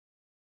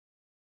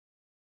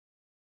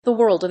The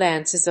world of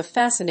ants is a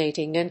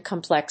fascinating and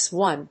complex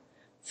one,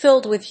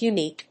 filled with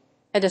unique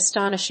and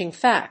astonishing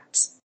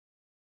facts.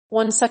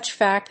 One such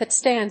fact that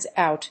stands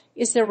out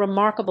is their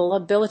remarkable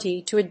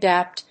ability to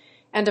adapt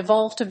and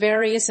evolve to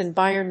various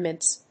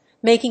environments,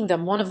 making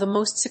them one of the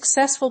most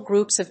successful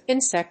groups of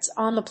insects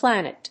on the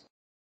planet.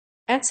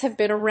 Ants have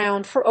been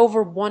around for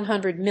over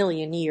 100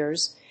 million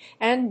years,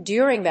 and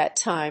during that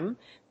time,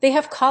 they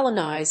have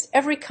colonized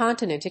every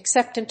continent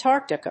except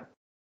Antarctica.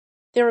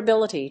 Their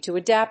ability to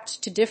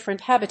adapt to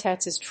different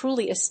habitats is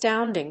truly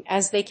astounding,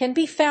 as they can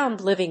be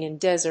found living in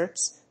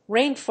deserts,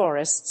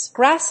 rainforests,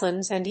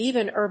 grasslands, and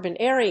even urban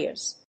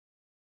areas.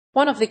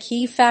 One of the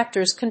key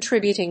factors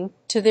contributing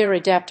to their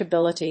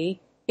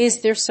adaptability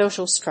is their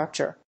social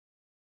structure.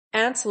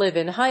 Ants live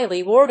in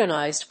highly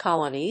organized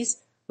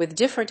colonies with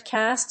different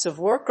castes of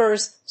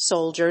workers,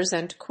 soldiers,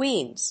 and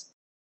queens.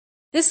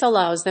 This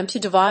allows them to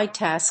divide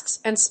tasks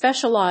and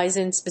specialize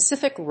in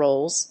specific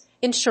roles,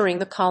 ensuring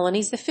the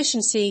colony's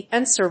efficiency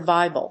and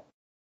survival.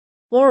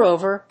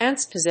 Moreover,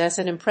 ants possess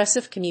an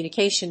impressive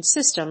communication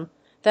system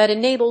that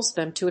enables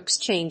them to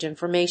exchange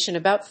information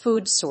about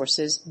food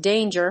sources,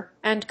 danger,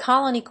 and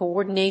colony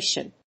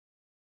coordination.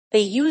 They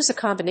use a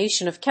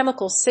combination of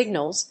chemical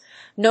signals,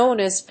 known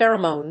as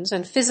pheromones,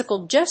 and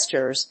physical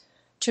gestures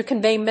to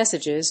convey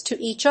messages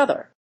to each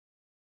other.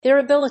 Their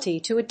ability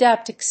to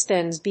adapt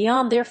extends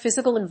beyond their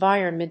physical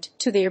environment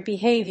to their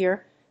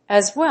behavior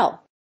as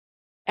well.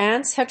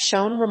 Ants have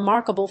shown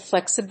remarkable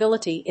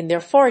flexibility in their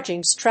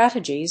foraging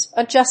strategies,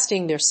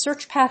 adjusting their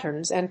search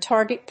patterns and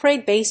target prey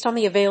based on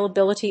the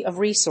availability of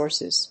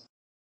resources.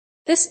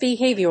 This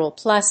behavioral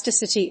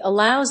plasticity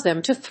allows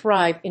them to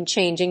thrive in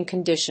changing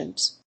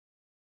conditions.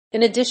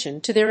 In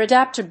addition to their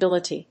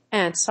adaptability,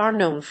 ants are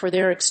known for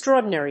their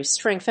extraordinary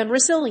strength and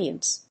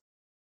resilience.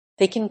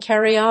 They can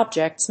carry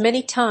objects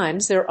many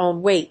times their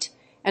own weight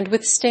and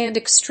withstand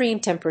extreme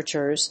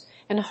temperatures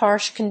and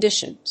harsh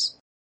conditions.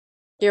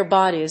 Their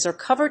bodies are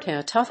covered in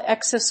a tough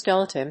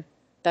exoskeleton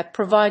that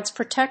provides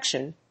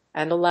protection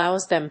and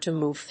allows them to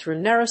move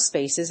through narrow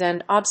spaces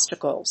and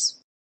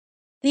obstacles.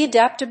 The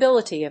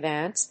adaptability of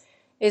ants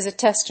is a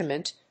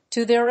testament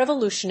to their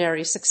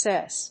evolutionary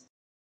success.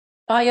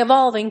 By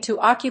evolving to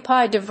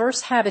occupy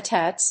diverse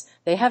habitats,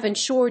 they have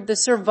ensured the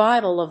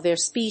survival of their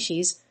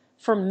species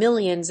for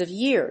millions of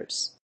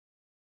years.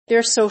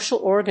 Their social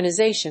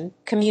organization,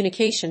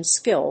 communication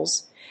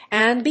skills,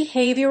 and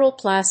behavioral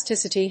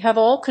plasticity have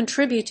all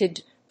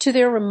contributed to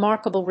their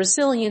remarkable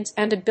resilience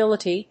and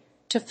ability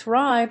to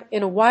thrive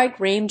in a wide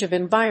range of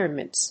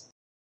environments.